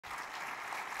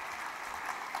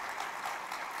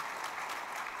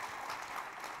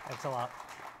Thanks a lot.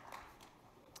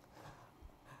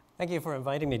 Thank you for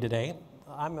inviting me today.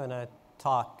 I'm going to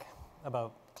talk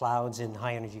about clouds in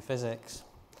high-energy physics.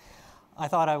 I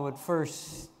thought I would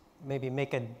first maybe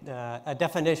make a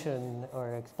definition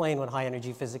or explain what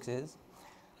high-energy physics is.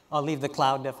 I'll leave the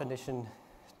cloud definition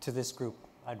to this group.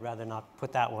 I'd rather not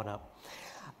put that one up.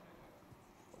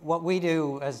 What we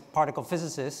do as particle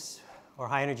physicists or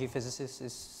high-energy physicists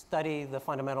is study the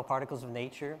fundamental particles of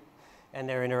nature and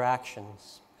their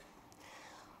interactions.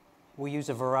 We use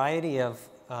a variety of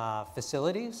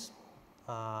facilities.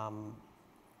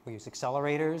 We use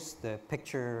accelerators. The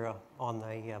picture on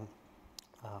the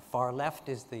far left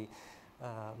is the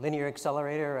linear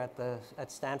accelerator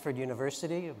at Stanford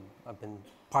University. I've been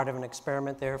part of an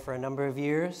experiment there for a number of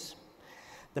years.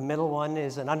 The middle one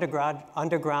is an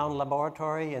underground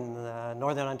laboratory in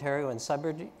Northern Ontario in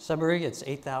Sobie. It's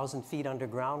 8,000 feet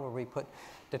underground where we put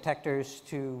detectors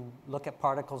to look at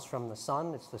particles from the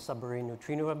sun. It's the Sobie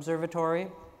Neutrino Observatory.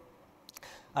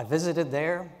 I visited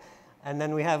there. And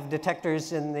then we have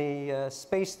detectors in the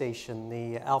space station,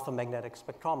 the alpha magnetic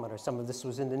spectrometer. Some of this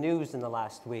was in the news in the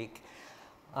last week.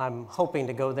 I'm hoping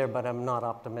to go there, but I'm not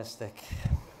optimistic.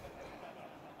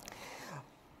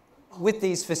 With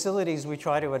these facilities, we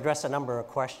try to address a number of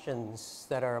questions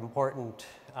that are important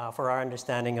for our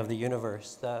understanding of the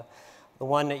universe. The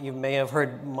one that you may have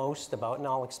heard most about, and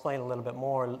I'll explain a little bit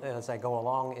more as I go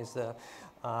along, is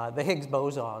the Higgs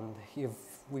boson.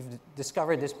 We've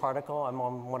discovered this particle. I'm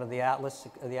on one of the Atlas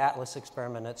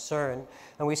experiment at CERN,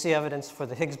 and we see evidence for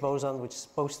the Higgs boson, which is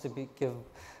supposed to give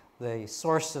the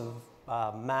source of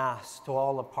mass to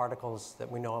all the particles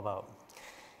that we know about.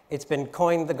 It's been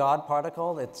coined the God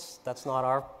particle. That's not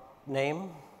our name,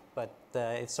 but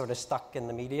it's sort of stuck in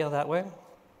the media that way.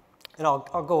 And I'll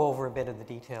go over a bit of the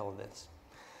detail of this.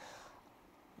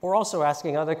 We're also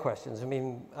asking other questions. I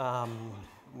mean,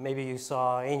 maybe you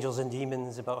saw Angels and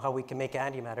Demons about how we can make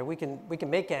antimatter. We can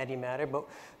make antimatter, but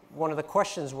one of the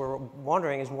questions we're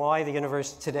wondering is why the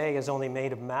universe today is only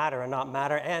made of matter and not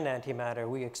matter and antimatter.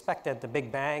 We expect at the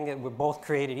Big Bang that we're both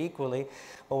created equally,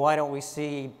 but why don't we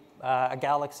see a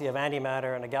galaxy of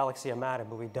antimatter and a galaxy of matter?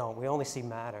 But we don't. We only see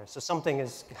matter. So something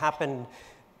has happened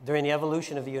during the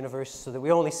evolution of the universe so that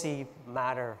we only see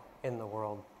matter in the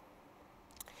world.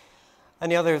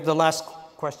 And the last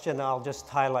question I'll just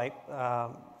highlight,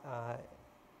 try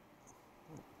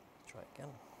again,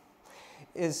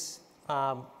 is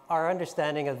our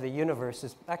understanding of the universe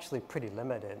is actually pretty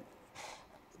limited.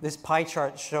 This pie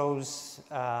chart shows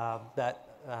that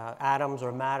atoms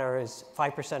or matter is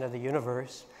 5% of the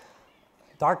universe.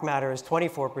 Dark matter is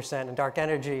 24%, and dark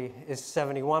energy is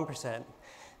 71%.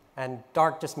 And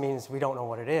dark just means we don't know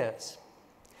what it is.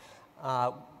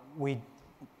 We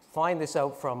find this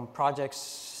out from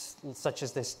projects such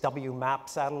as this WMAP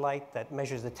satellite that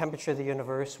measures the temperature of the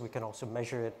universe. We can also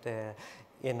measure it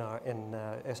in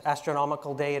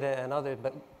astronomical data and other.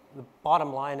 But the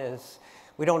bottom line is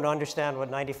we don't understand what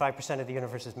 95% of the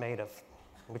universe is made of,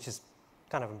 which is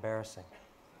kind of embarrassing.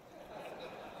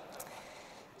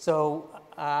 So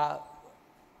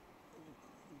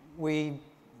we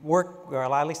work, or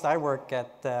at least I work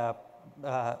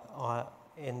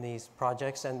in these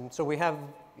projects, and so we have,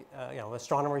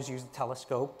 astronomers use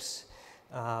telescopes.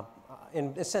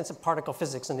 In a sense of particle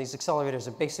physics, and these accelerators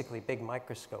are basically big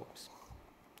microscopes.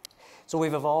 So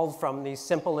we've evolved from these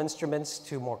simple instruments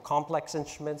to more complex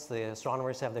instruments. The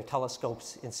astronomers have their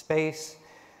telescopes in space.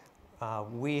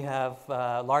 We have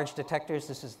large detectors.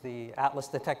 This is the Atlas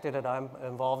detector that I'm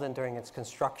involved in during its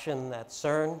construction at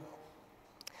CERN.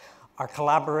 Our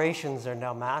collaborations are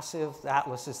now massive.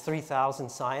 Atlas is 3,000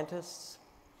 scientists.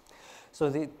 So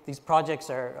these projects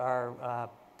are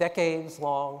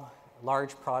decades-long,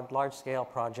 large-scale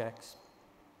projects.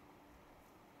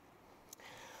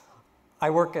 I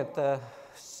work at the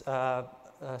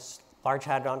Large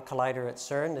Hadron Collider at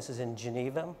CERN. This is in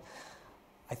Geneva.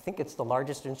 I think it's the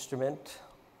largest instrument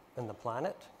on the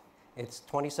planet. It's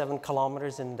 27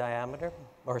 kilometers in diameter,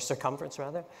 or circumference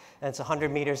rather, and it's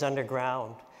 100 meters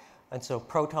underground. And so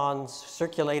protons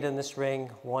circulate in this ring,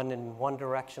 one in one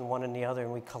direction, one in the other,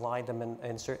 and we collide them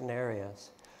in certain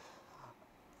areas.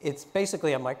 It's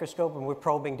basically a microscope, and we're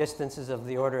probing distances of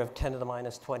the order of 10 to the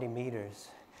minus 20 meters.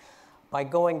 By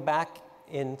going back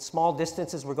in small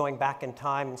distances, we're going back in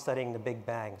time and studying the Big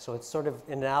Bang. So it's sort of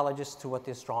analogous to what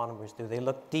the astronomers do. They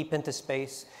look deep into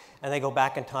space, and they go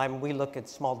back in time. We look at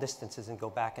small distances and go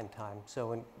back in time.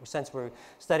 So in a sense, we're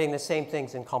studying the same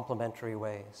things in complementary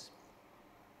ways.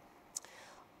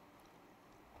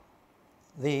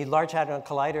 The Large Hadron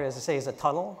Collider, as I say, is a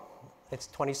tunnel. It's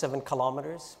 27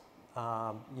 kilometers.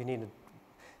 You need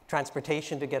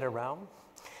transportation to get around.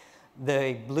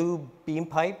 The blue beam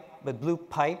pipe, the blue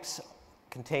pipes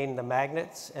contain the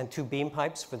magnets and 2 beam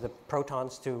pipes for the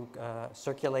protons to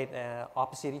circulate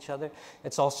opposite each other.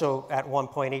 It's also at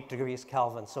 1.8 degrees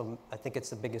Kelvin, so I think it's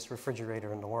the biggest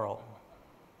refrigerator in the world.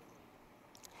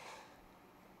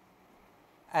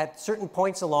 At certain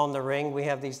points along the ring, we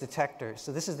have these detectors.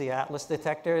 So this is the Atlas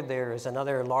detector. There is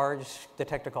another large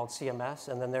detector called CMS,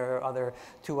 and then there are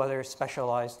 2 other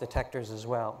specialized detectors as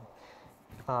well.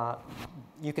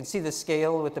 You can see the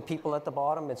scale with the people at the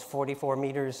bottom. It's 44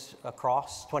 meters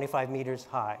across, 25 meters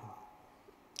high.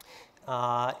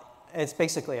 It's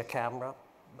basically a camera.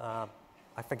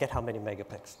 I forget how many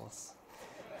megapixels.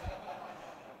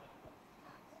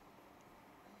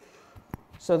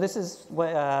 So this is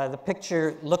the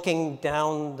picture looking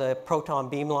down the proton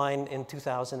beamline in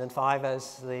 2005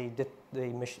 as the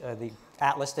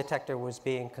Atlas detector was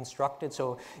being constructed.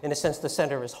 So in a sense, the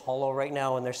center is hollow right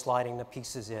now, and they're sliding the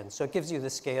pieces in. So it gives you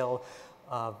the scale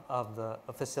of the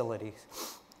facility.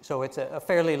 So it's a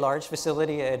fairly large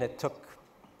facility, and it took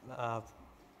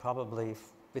probably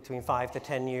between 5 to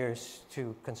 10 years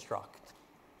to construct.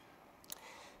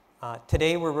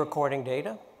 Today, we're recording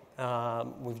data.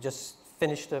 We've just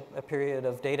finished a period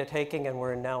of data taking, and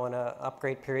we're now in an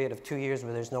upgrade period of 2 years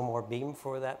where there's no more beam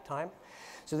for that time.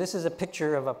 So this is a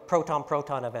picture of a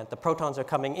proton-proton event. The protons are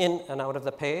coming in and out of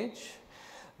the page.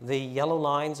 The yellow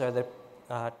lines are the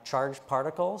charged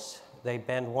particles. They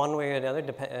bend one way or the other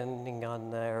depending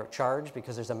on their charge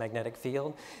because there's a magnetic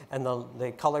field. And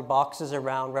the colored boxes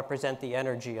around represent the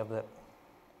energy of it.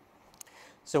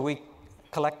 So we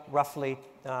collect roughly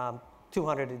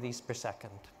 200 of these per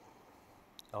second.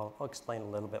 I'll explain a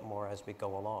little bit more as we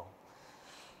go along.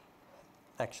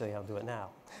 Actually, I'll do it now.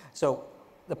 So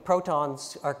the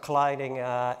protons are colliding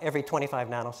every 25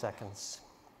 nanoseconds.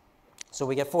 So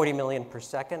we get 40 million per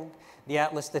second. The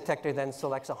Atlas detector then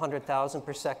selects 100,000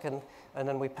 per second, and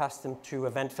then we pass them to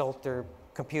event filter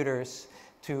computers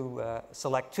to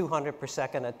select 200 per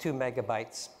second at 2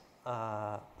 megabytes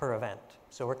per event.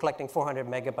 So we're collecting 400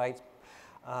 megabytes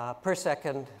per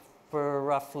second for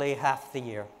roughly half the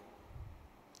year.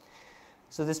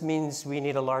 So this means we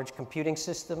need a large computing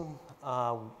system.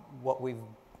 What we've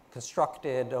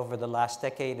constructed over the last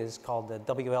decade is called the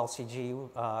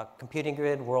WLCG computing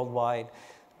grid, worldwide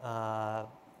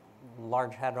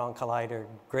Large Hadron Collider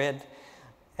grid.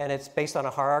 And it's based on a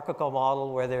hierarchical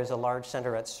model where there's a large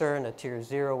center at CERN, a tier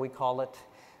 0 we call it.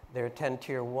 There are 10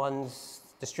 tier 1s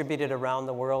distributed around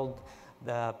the world.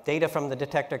 The data from the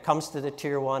detector comes to the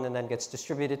tier 1 and then gets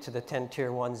distributed to the 10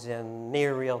 tier 1s in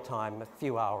near real time, a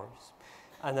few hours.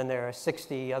 And then there are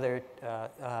 60 other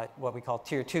what we call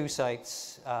tier 2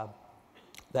 sites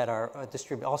that are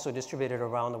also distributed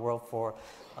around the world for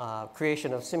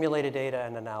creation of simulated data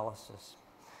and analysis.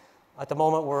 At the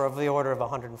moment, we're of the order of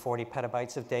 140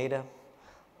 petabytes of data.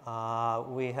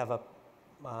 We have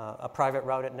a private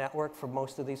routed network for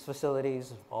most of these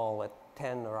facilities, all at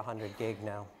 10 or 100 gig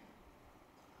now.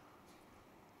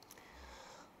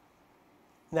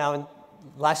 Now,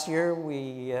 last year,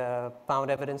 we found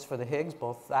evidence for the Higgs,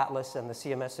 both Atlas and the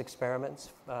CMS experiments,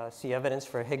 see evidence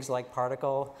for a Higgs-like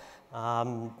particle.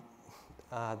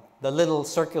 The little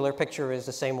circular picture is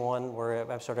the same one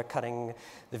where I'm sort of cutting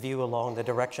the view along the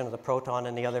direction of the proton,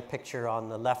 and the other picture on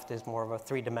the left is more of a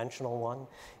 3-dimensional one.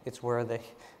 It's where the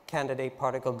candidate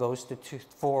particle goes to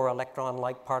 4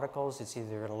 electron-like particles. It's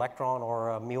either an electron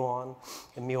or a muon.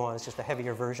 The muon is just a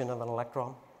heavier version of an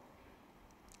electron.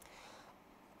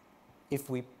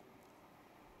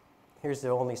 Here's the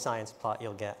only science plot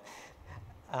you'll get.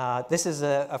 This is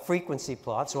a frequency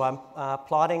plot. So I'm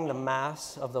plotting the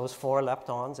mass of those 4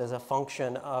 leptons as a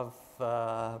function of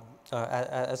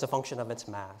its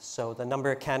mass. So the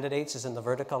number of candidates is in the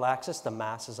vertical axis. The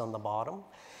mass is on the bottom.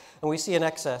 And we see an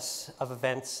excess of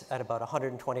events at about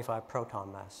 125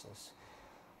 proton masses.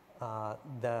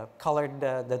 The colored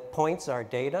the points are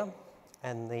data.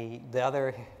 And the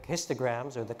other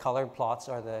histograms, or the colored plots,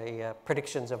 are the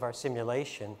predictions of our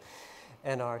simulation.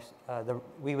 And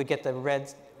we would get the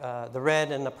red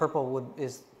and the purple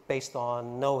is based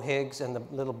on no Higgs, and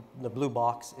the blue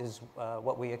box is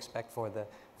what we expect for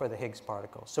the Higgs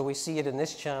particle. So we see it in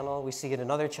this channel, we see it in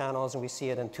other channels, and we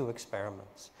see it in 2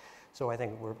 experiments. So I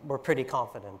think we're pretty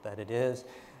confident that it is.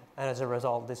 And as a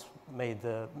result, this made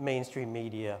the mainstream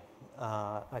media,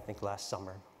 I think, last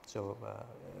summer. So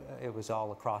it was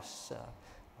all across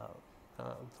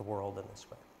the world in this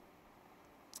way.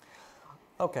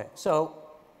 Okay, so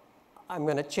I'm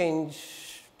going to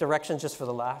change directions just for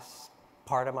the last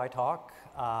part of my talk.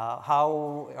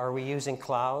 How are we using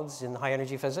clouds in high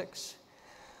energy physics?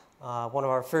 One of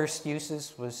our first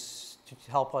uses was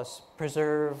to help us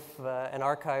preserve and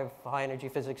archive high-energy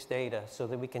physics data so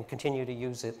that we can continue to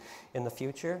use it in the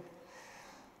future.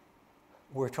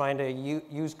 We're trying to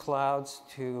use clouds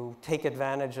to take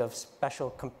advantage of special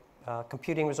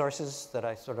computing resources that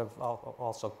I sort of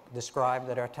also described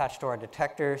that are attached to our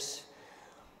detectors.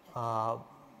 A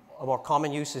more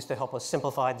common use is to help us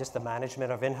simplify just the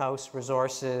management of in-house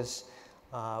resources.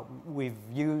 We've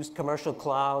used commercial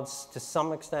clouds to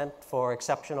some extent for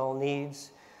exceptional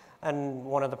needs. And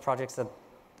one of the projects that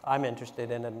I'm interested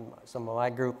in and some of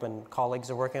my group and colleagues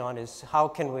are working on is how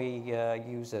can we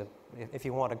use if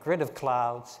you want, a grid of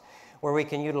clouds where we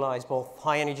can utilize both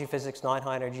high-energy physics,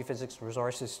 non-high-energy physics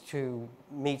resources to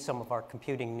meet some of our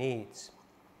computing needs.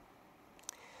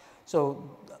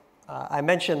 So I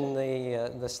mentioned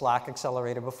the SLAC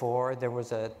accelerator before. There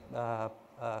was a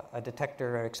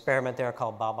detector experiment there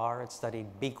called BABAR. It studied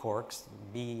B quarks,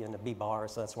 B and a B bar,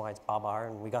 so that's why it's BABAR.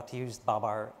 And we got to use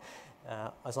BABAR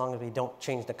as long as we don't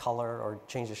change the color or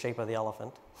change the shape of the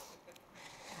elephant.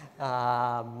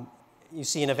 You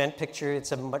see an event picture.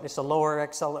 It's a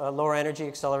lower energy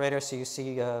accelerator, so you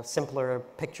see simpler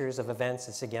pictures of events.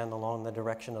 It's again along the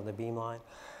direction of the beamline.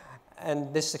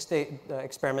 And this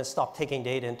experiment stopped taking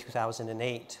data in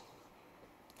 2008.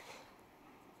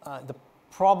 The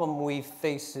problem we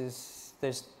face is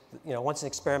once an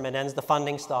experiment ends, the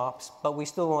funding stops, but we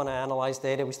still want to analyze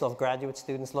data. We still have graduate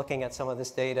students looking at some of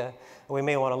this data, and we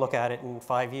may want to look at it in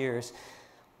 5 years.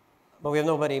 But we have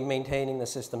nobody maintaining the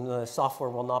system. The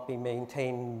software will not be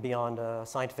maintained beyond a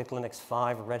Scientific Linux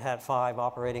 5 or Red Hat 5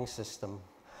 operating system.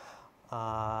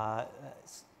 And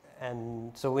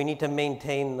so we need to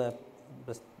maintain the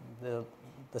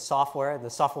software. The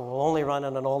software will only run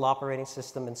on an old operating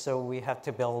system, and so we have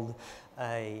to build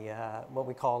what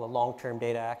we call a long-term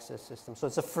data access system. So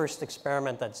it's the first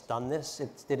experiment that's done this.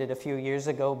 It did it a few years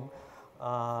ago.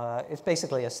 It's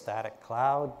basically a static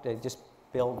cloud. They just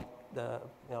build the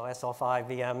SL5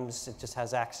 VMs. It just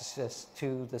has access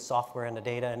to the software and the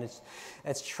data, and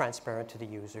it's transparent to the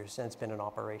users, and it's been in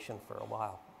operation for a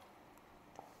while.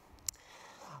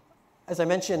 As I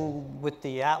mentioned with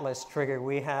the Atlas trigger,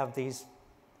 we have these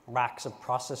racks of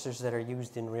processors that are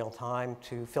used in real time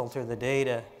to filter the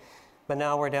data. But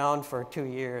now we're down for 2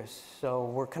 years. So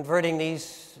we're converting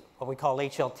these, what we call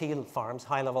HLT farms,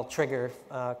 high-level trigger,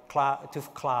 to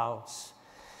clouds.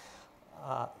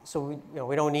 So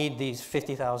we don't need these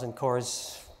 50,000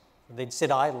 cores. They'd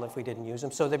sit idle if we didn't use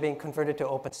them. So they're being converted to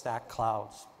OpenStack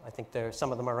clouds. I think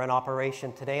some of them are in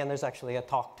operation today, and there's actually a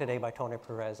talk today by Tony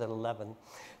Perez at 11.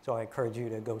 So I encourage you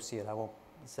to go see it. I won't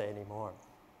say any more.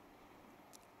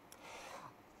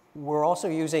 We're also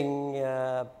using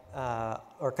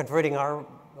or converting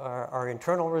our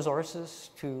internal resources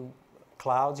to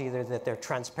clouds, either that they're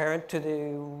transparent to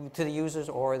the users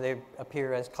or they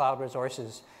appear as cloud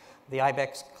resources. The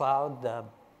IBEX cloud,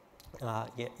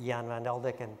 Jan van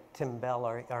Eldik and Tim Bell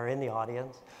are in the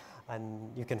audience,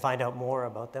 and you can find out more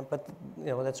about them. But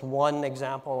that's one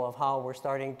example of how we're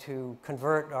starting to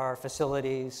convert our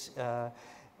facilities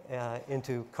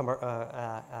into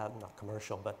not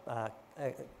commercial, but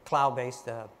cloud-based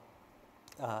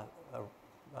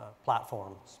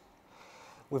platforms.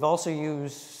 We've also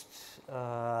used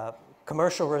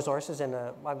commercial resources in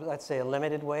let's say a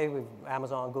limited way. We've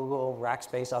Amazon, Google,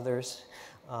 Rackspace, others.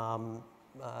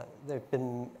 There have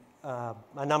been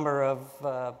a number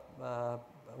of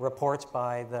reports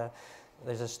by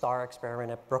there's a STAR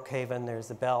experiment at Brookhaven, there's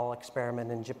the Bell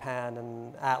experiment in Japan,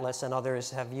 and Atlas and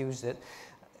others have used it.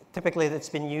 Typically, it's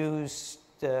been used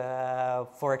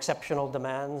for exceptional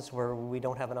demands where we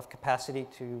don't have enough capacity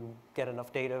to get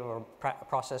enough data or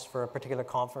process for a particular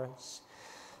conference.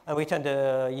 And we tend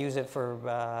to use it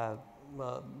for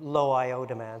low I/O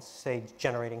demands, say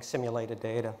generating simulated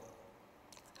data.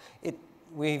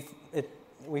 We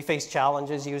face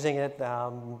challenges using it.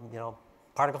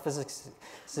 Particle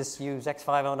physicists use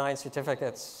X509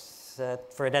 certificates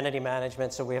for identity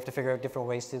management, so we have to figure out different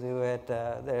ways to do it.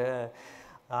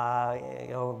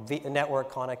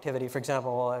 Network connectivity, for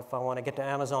example, if I want to get to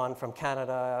Amazon from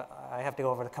Canada, I have to go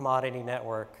over the commodity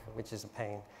network, which is a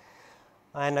pain.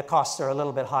 And the costs are a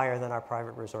little bit higher than our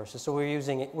private resources. So we're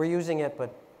using it,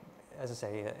 but as I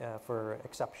say, for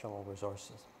exceptional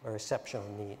resources or exceptional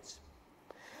needs.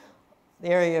 The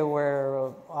area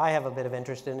where I have a bit of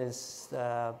interest in is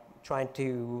trying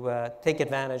to take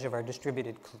advantage of our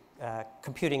distributed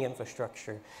computing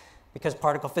infrastructure. Because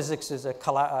particle physics is a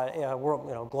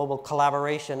global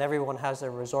collaboration, everyone has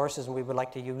their resources, and we would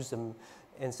like to use them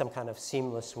in some kind of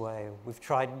seamless way.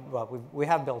 We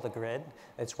have built a grid,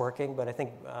 it's working, but I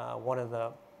think one of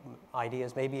the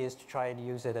ideas maybe is to try to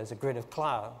use it as a grid of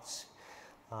clouds.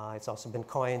 It's also been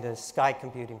coined as sky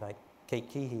computing by Kate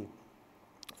Keehee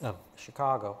of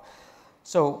Chicago.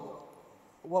 So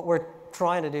what we're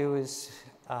trying to do is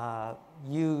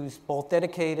use both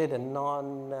dedicated and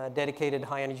non-dedicated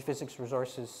high-energy physics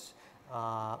resources.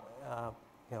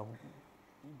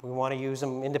 We want to use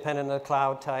them independent of the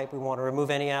cloud type. We want to remove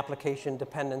any application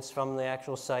dependence from the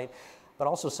actual site, but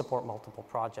also support multiple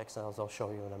projects, as I'll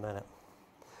show you in a minute.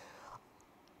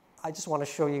 I just want to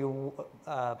show you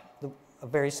a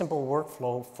very simple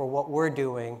workflow for what we're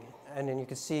doing, and then you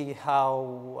can see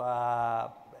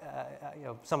how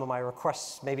some of my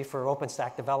requests maybe for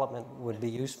OpenStack development would be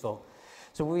useful.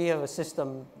 So we have a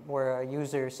system where a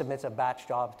user submits a batch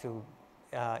job to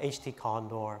HT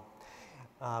Condor.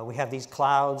 We have these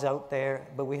clouds out there,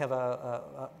 but we have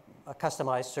a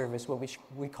customized service, what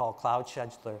we call Cloud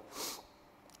Scheduler.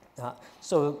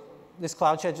 So this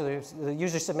Cloud Scheduler, the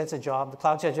user submits a job, the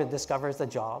Cloud Scheduler discovers the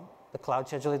job, the Cloud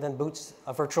Scheduler then boots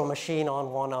a virtual machine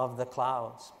on one of the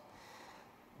clouds.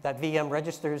 That VM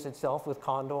registers itself with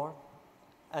Condor,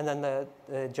 and then the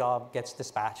job gets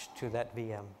dispatched to that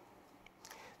VM.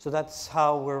 So that's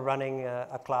how we're running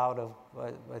a cloud of,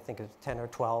 I think it's 10 or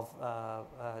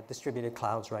 12 distributed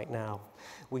clouds right now.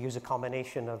 We use a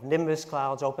combination of Nimbus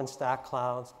clouds, OpenStack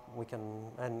clouds,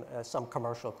 and some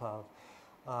commercial clouds.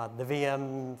 The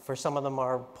VM, for some of them,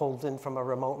 are pulled in from a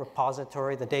remote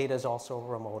repository. The data is also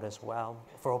remote as well.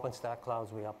 For OpenStack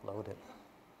clouds, we upload it.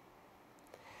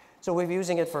 So we're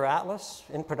using it for Atlas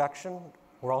in production.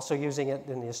 We're also using it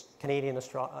in the Canadian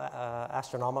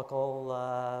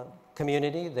astronomical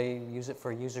community. They use it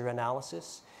for user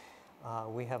analysis.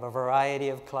 We have a variety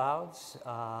of clouds.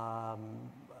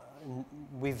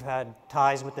 We've had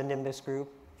ties with the Nimbus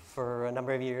group for a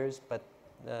number of years, but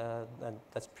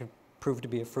that's proved to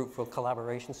be a fruitful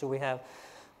collaboration. So we have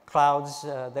clouds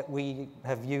that we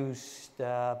have used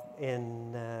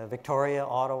in Victoria,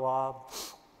 Ottawa,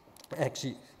 and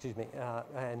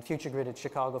FutureGrid at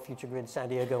Chicago, FutureGrid San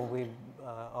Diego, we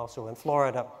also in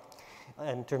Florida.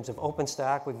 In terms of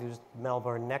OpenStack, we've used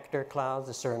Melbourne Nectar clouds,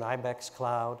 the CERN IBEX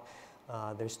cloud.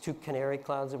 There's 2 Canary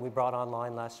clouds that we brought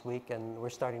online last week, and we're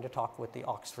starting to talk with the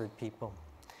Oxford people.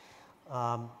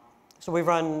 So we've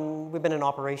been in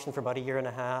operation for about a year and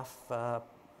a half.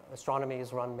 Astronomy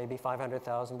has run maybe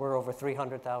 500,000. We're over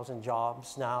 300,000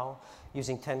 jobs now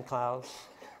using 10 clouds.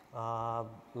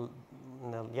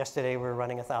 Yesterday we were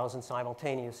running 1,000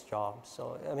 simultaneous jobs.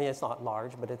 So, I mean, it's not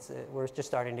large, but we're just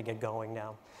starting to get going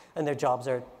now. And their jobs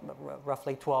are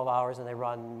roughly 12 hours, and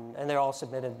they're all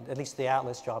submitted, at least the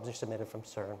Atlas jobs are submitted from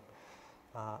CERN.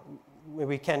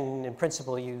 We can, in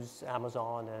principle, use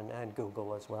Amazon and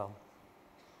Google as well.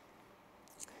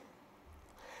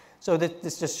 So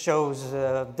this just shows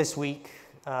this week.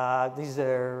 These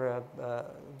are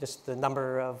just the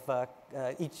number of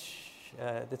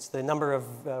it's the number of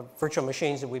virtual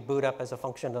machines that we boot up as a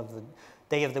function of the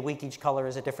day of the week. Each color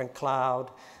is a different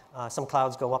cloud. Some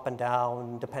clouds go up and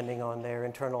down depending on their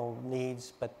internal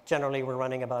needs, but generally we're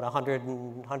running about 100 to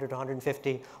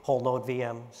 150 whole node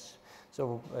VMs.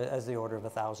 So as the order of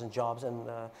 1,000 jobs, and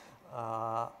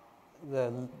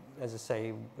as I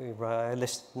say, I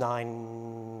list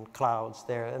 9 clouds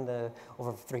there and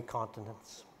over 3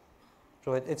 continents.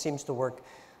 So it seems to work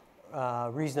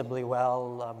reasonably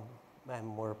well,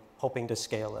 and we're hoping to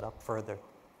scale it up further.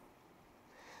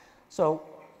 So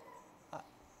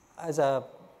I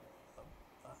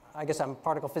guess I'm a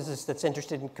particle physicist that's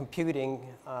interested in computing.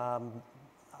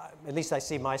 At least I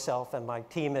see myself and my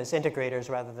team as integrators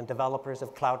rather than developers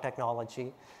of cloud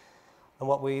technology. And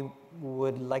what we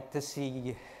would like to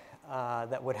see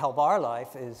that would help our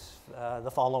life is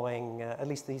the following, at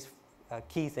least these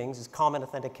key things, is common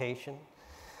authentication.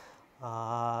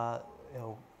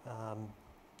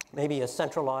 Maybe a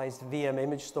centralized VM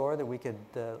image store that we could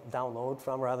download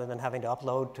from rather than having to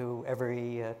upload to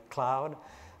every cloud.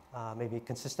 Maybe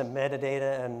consistent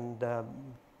metadata, and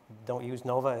don't use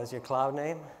Nova as your cloud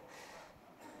name.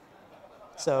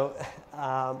 So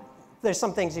there's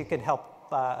some things you could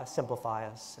help simplify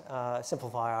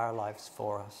our lives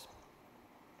for us.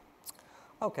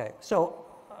 Okay, so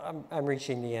I'm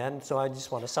reaching the end, so I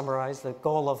just want to summarize. The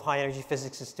goal of high energy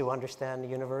physics is to understand the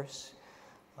universe.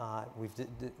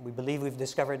 We believe we've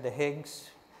discovered the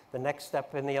Higgs. The next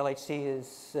step in the LHC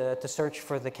is to search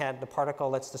for the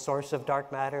particle that's the source of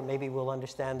dark matter. Maybe we'll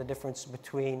understand the difference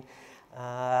between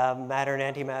matter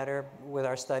and antimatter with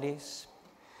our studies.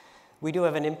 We do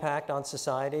have an impact on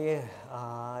society.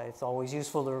 It's always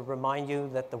useful to remind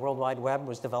you that the World Wide Web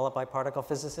was developed by particle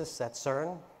physicists at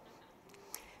CERN.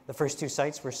 The first 2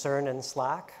 sites were CERN and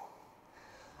SLAC.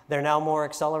 There are now more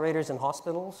accelerators in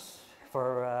hospitals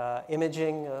for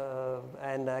imaging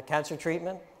and cancer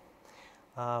treatment.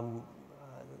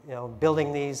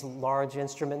 building these large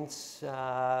instruments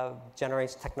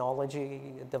generates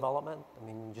technology development. I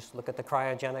mean, just look at the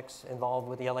cryogenics involved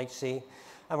with the LHC,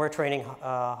 and we're training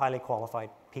highly qualified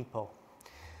people.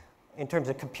 In terms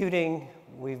of computing,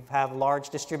 we have large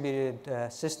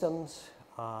distributed systems.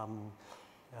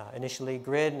 Initially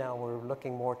grid, now we're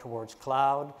looking more towards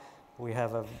cloud. We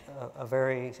have a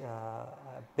very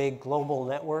big global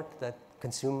network that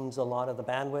consumes a lot of the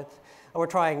bandwidth. And we're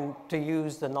trying to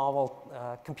use the novel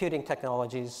computing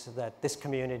technologies that this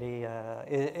community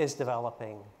is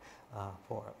developing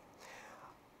for it.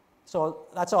 So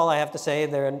that's all I have to say.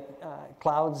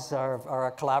 Clouds are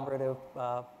a collaborative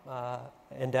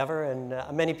endeavor, and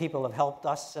many people have helped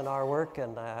us in our work,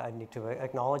 and I need to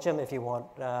acknowledge them. If you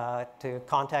want to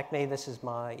contact me, this is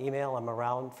my email. I'm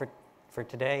around for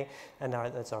today, and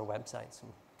that's our website. So,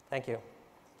 thank you.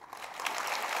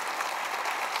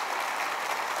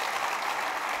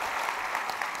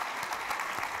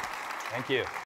 Thank you.